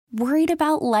Worried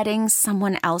about letting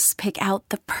someone else pick out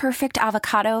the perfect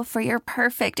avocado for your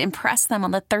perfect impress them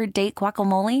on the third date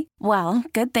guacamole? Well,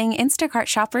 good thing Instacart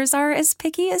shoppers are as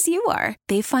picky as you are.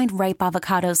 They find ripe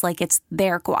avocados like it's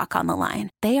their guac on the line.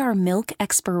 They are milk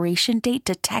expiration date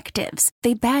detectives.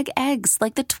 They bag eggs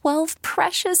like the 12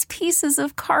 precious pieces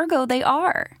of cargo they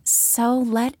are. So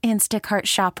let Instacart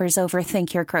shoppers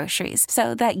overthink your groceries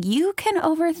so that you can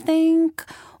overthink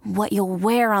what you'll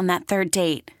wear on that third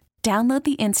date. Download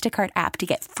the Instacart app to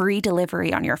get free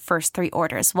delivery on your first 3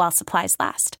 orders while supplies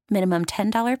last. Minimum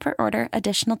 $10 per order.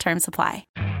 Additional terms apply.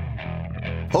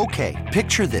 Okay,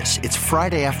 picture this. It's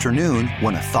Friday afternoon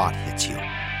when a thought hits you.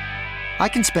 I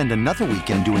can spend another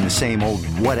weekend doing the same old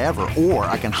whatever, or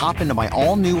I can hop into my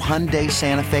all-new Hyundai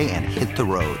Santa Fe and hit the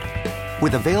road.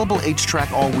 With available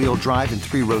H-Track all-wheel drive and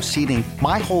 3-row seating,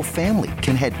 my whole family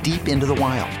can head deep into the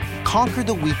wild. Conquer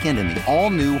the weekend in the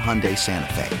all-new Hyundai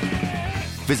Santa Fe.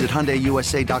 Visit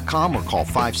HyundaiUSA.com or call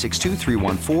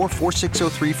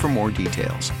 562-314-4603 for more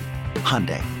details.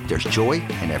 Hyundai, there's joy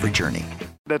in every journey.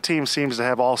 That team seems to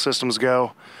have all systems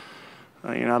go.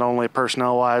 Not only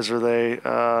personnel-wise are they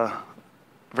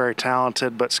very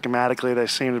talented, but schematically they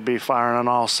seem to be firing on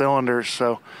all cylinders.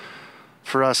 So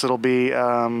for us it'll be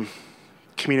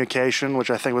communication, which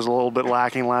I think was a little bit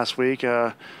lacking last week,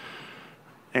 and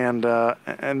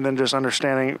then just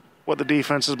understanding what the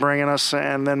defense is bringing us,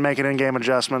 and then making in-game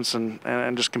adjustments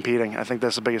and just competing. I think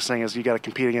that's the biggest thing, is you got to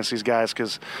compete against these guys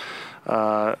because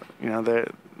they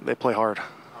play hard. How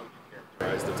would you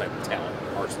characterize the type of talent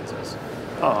Parsons is?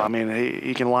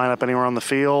 He can line up anywhere on the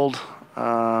field.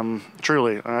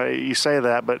 Truly, you say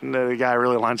that, but the guy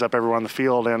really lines up everywhere on the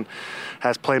field and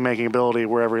has playmaking ability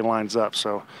wherever he lines up.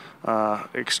 So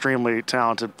extremely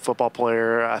talented football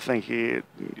player. I think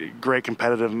great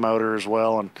competitive motor as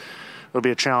well, and it'll be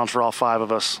a challenge for all 5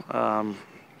 of us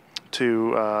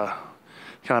to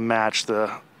kind of match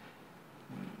the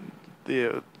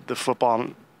football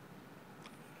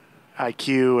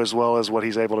IQ as well as what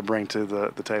he's able to bring to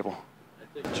the table. I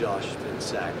think Josh has been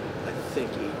sacked, 18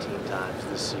 times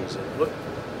this season.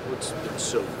 What's been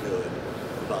so good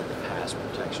about the pass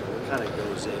protection? What kind of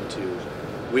goes into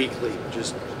weekly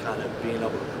just kind of being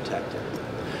able to protect him?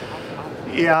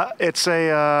 Yeah, it's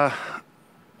well,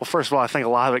 first of all, I think a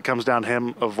lot of it comes down to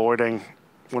him avoiding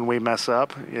when we mess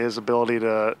up. His ability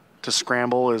to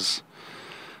scramble is,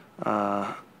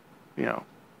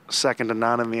 second to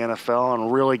none in the NFL,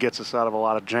 and really gets us out of a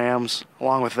lot of jams.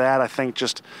 Along with that, I think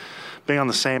just being on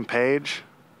the same page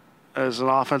as an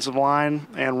offensive line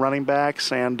and running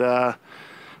backs, and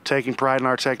taking pride in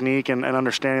our technique and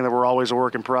understanding that we're always a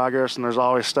work in progress, and there's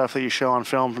always stuff that you show on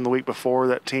film from the week before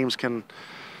that teams can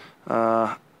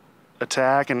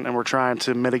attack, and we're trying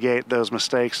to mitigate those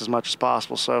mistakes as much as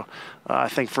possible. So I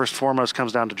think first and foremost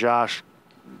comes down to Josh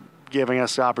giving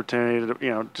us the opportunity to,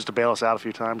 just to bail us out a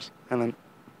few times, and then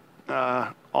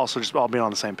also just all being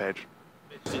on the same page.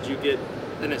 Did you get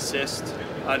an assist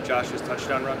on Josh's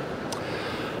touchdown run?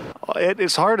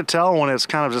 It's hard to tell when it's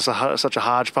kind of just such a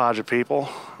hodgepodge of people.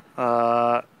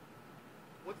 What's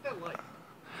that like?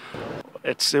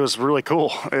 It was really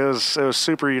cool. It was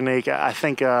super unique. I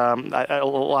think a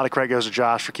lot of credit goes to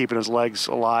Josh for keeping his legs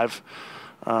alive.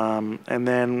 And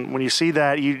then when you see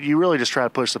that, you really just try to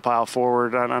push the pile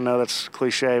forward. I know that's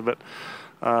cliche, but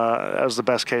that was the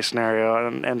best case scenario.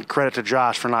 And credit to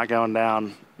Josh for not going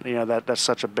down. That's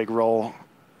such a big role.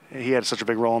 He had such a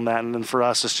big role in that. And then for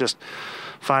us, it's just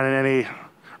finding any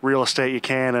real estate you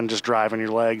can and just driving your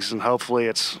legs, and hopefully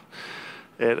it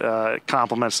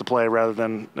complements the play rather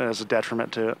than as a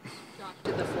detriment to it. Josh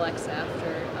did the flex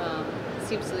after. It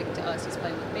seems like to us he's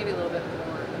playing with maybe a little bit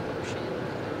more emotion.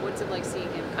 What's it like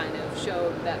seeing him kind of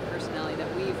show that personality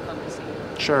that we've come to see?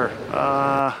 Sure.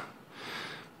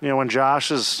 When Josh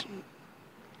is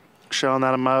showing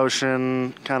that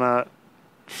emotion, kind of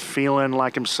feeling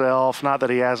like himself, not that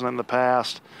he hasn't in the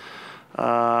past,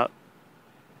 but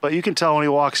you can tell when he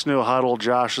walks into a huddle,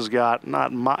 Josh has got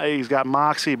he's got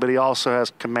moxie, but he also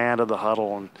has command of the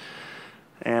huddle,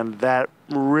 and that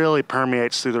really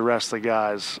permeates through the rest of the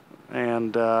guys.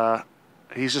 And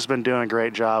he's just been doing a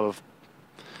great job of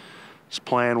just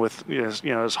playing with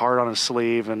his heart on his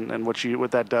sleeve, and what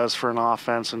that does for an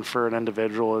offense and for an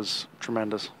individual is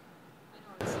tremendous.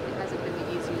 I know it hasn't been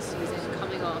the easiest season,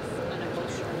 coming off an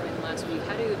emotional win last week.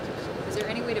 Is there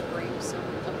any way to bring some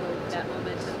of that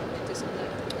momentum into Sunday?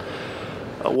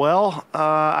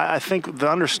 I think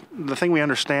the thing we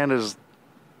understand is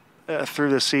through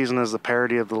this season is the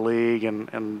parity of the league,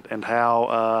 and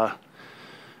how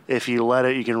if you let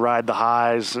it, you can ride the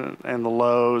highs and the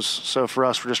lows. So for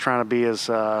us, we're just trying to be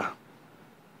as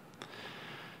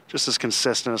just as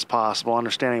consistent as possible,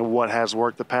 understanding what has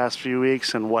worked the past few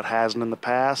weeks and what hasn't in the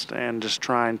past, and just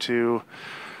trying to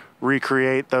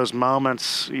recreate those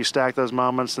moments. You stack those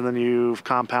moments, and then you've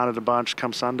compounded a bunch.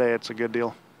 Come Sunday, it's a good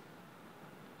deal.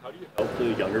 How do you help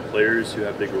the younger players who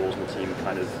have big roles in the team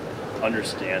kind of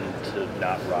understand to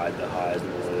not ride the highs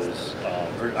and the lows,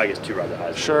 or I guess to ride the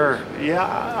highs? Sure. And the lows?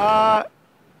 Yeah.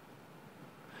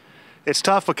 It's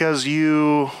tough because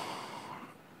it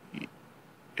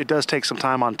does take some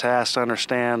time on task to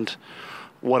understand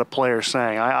what a player's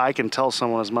saying. I can tell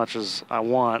someone as much as I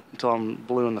want until I'm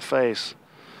blue in the face.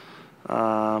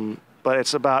 But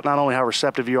it's about not only how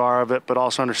receptive you are of it, but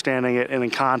also understanding it in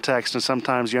context, and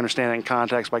sometimes you understand it in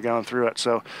context by going through it.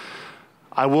 So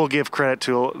I will give credit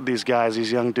to these guys,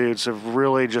 these young dudes have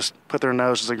really just put their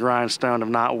nose to the grindstone, have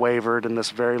not wavered in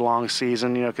this very long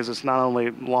season, because it's not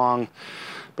only long,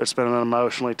 but it's been an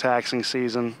emotionally taxing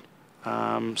season.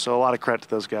 So a lot of credit to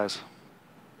those guys.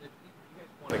 You guys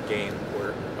won a game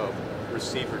where a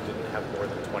receiver didn't have more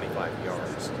than 25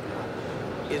 yards.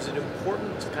 Is it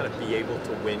important to kind of be able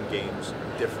to win games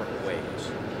different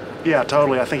ways? Yeah,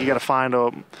 totally. I think you got to find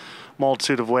a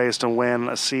multitude of ways to win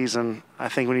a season. I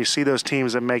think when you see those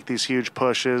teams that make these huge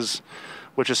pushes,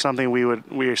 which is something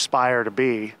we aspire to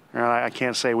be, I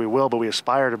can't say we will, but we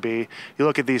aspire to be. You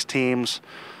look at these teams,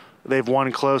 they've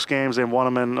won close games, they've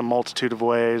won them in a multitude of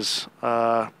ways,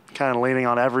 kind of leaning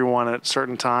on everyone at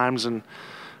certain times, and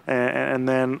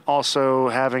then also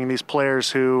having these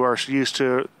players who are used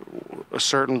to a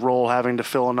certain role having to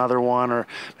fill another one, or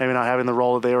maybe not having the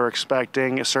role that they were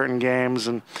expecting at certain games.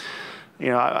 And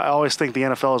I always think the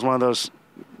NFL is one of those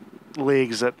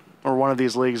leagues that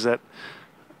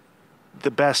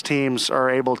the best teams are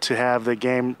able to have the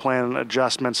game plan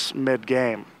adjustments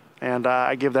mid-game. And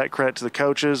I give that credit to the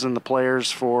coaches and the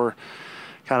players for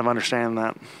kind of understanding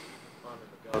that.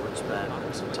 McGovern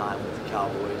spent some time with the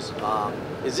Cowboys.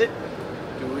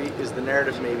 Is the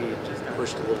narrative maybe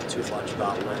pushed a little too much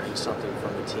about learning something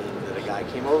from a team that a guy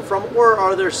came over from, or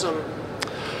are there some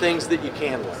things that you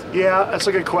can learn? Yeah, that's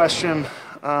a good question.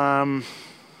 I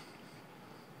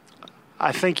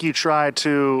think you try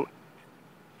to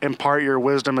impart your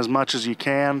wisdom as much as you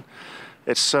can.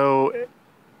 It's so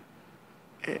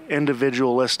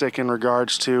individualistic in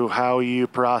regards to how you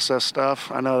process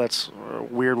stuff. I know that's a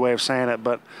weird way of saying it,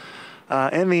 but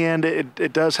in the end,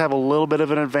 it does have a little bit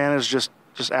of an advantage just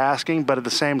asking, but at the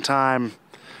same time,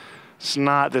 it's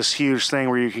not this huge thing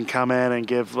where you can come in and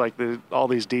give all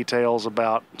these details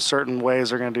about certain ways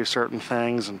they're going to do certain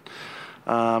things. And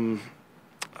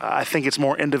I think it's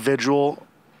more individual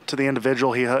to the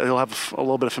individual. He'll have a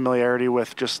little bit of familiarity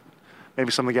with just maybe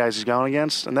some of the guys he's going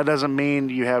against, and that doesn't mean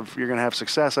you're going to have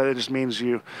success. It just means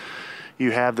you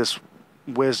have this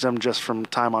wisdom just from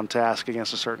time on task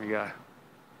against a certain guy.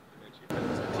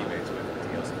 Teammates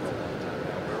with Dion for a long time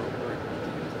now. Where do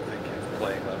you think his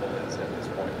playing level is at this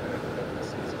point in the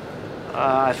season?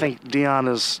 I think Dion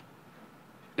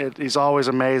he's always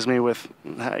amazed me with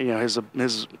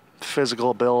his physical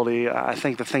ability. I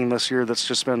think the thing this year that's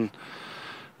just been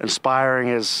inspiring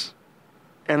is,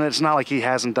 and it's not like he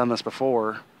hasn't done this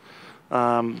before,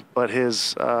 but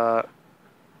his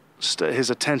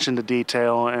attention to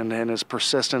detail and his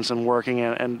persistence in working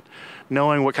and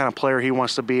knowing what kind of player he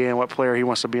wants to be and what player he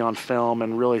wants to be on film,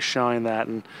 and really showing that.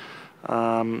 And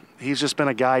he's just been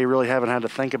a guy you really haven't had to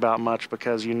think about much,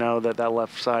 because that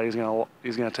left side he's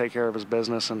gonna take care of his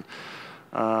business. And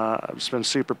I've just been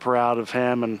super proud of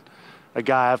him, and a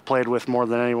guy I've played with more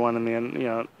than anyone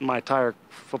in my entire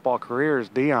football career is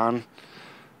Dion.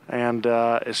 And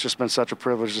it's just been such a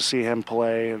privilege to see him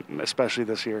play, especially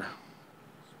this year.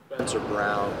 Spencer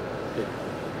Brown,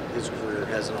 his career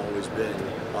hasn't always been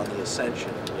on the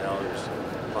ascension. There's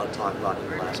a lot of talk about him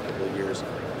in the last couple of years.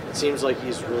 It seems like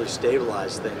he's really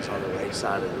stabilized things on the right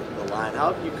side of the line.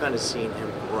 How have you kind of seen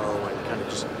him grow and kind of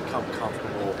just become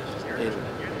comfortable in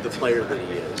the player that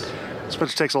he is?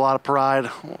 Spencer takes a lot of pride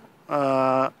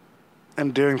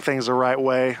in doing things the right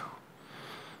way.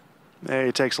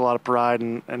 He takes a lot of pride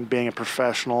in being a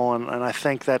professional, and I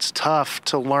think that's tough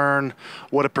to learn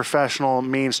what a professional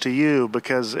means to you,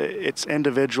 because it's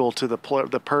individual to the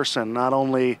person, not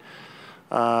only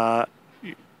what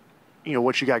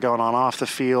you got going on off the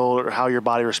field or how your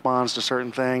body responds to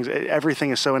certain things. Everything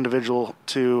is so individual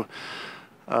to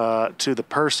the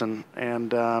person,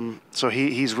 and so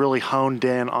he's really honed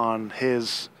in on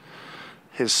his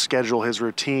schedule, his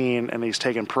routine, and he's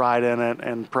taken pride in it,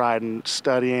 and pride in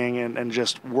studying and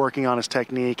just working on his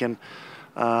technique, and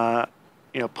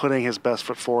putting his best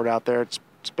foot forward out there. It's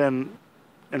been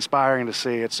inspiring to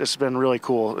see. It's been really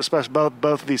cool. Especially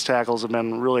both of these tackles have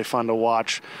been really fun to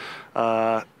watch.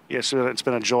 it's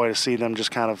been a joy to see them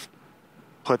just kind of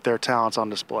put their talents on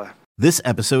display. This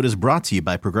episode is brought to you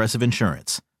by Progressive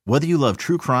Insurance. Whether you love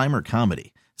true crime or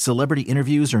comedy, celebrity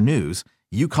interviews or news,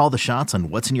 you call the shots on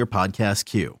what's in your podcast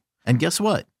queue. And guess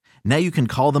what? Now you can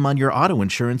call them on your auto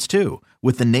insurance too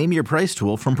with the Name Your Price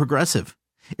tool from Progressive.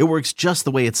 It works just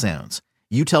the way it sounds.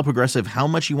 You tell Progressive how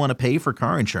much you want to pay for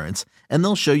car insurance, and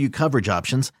they'll show you coverage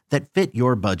options that fit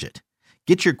your budget.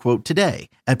 Get your quote today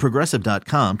at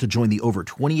Progressive.com to join the over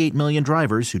 28 million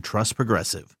drivers who trust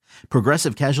Progressive.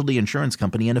 Progressive Casualty Insurance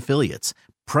Company and Affiliates.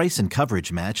 Price and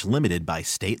coverage match limited by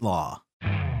state law.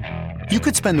 You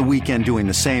could spend the weekend doing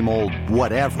the same old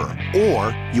whatever,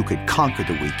 or you could conquer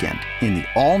the weekend in the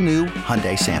all-new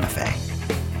Hyundai Santa Fe.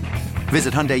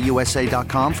 Visit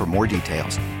HyundaiUSA.com for more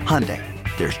details. Hyundai,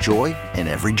 there's joy in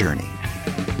every journey.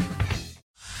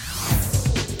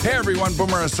 Hey everyone,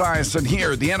 Boomer Esiason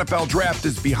here. The NFL Draft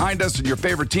is behind us and your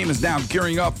favorite team is now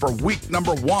gearing up for week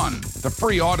number 1. The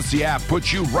free Odyssey app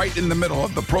puts you right in the middle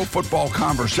of the pro football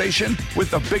conversation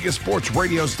with the biggest sports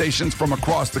radio stations from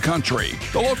across the country.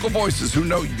 The local voices who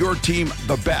know your team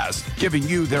the best, giving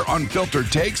you their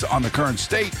unfiltered takes on the current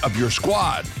state of your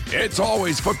squad. It's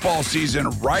always football season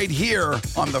right here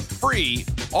on the free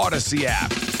Odyssey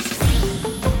app.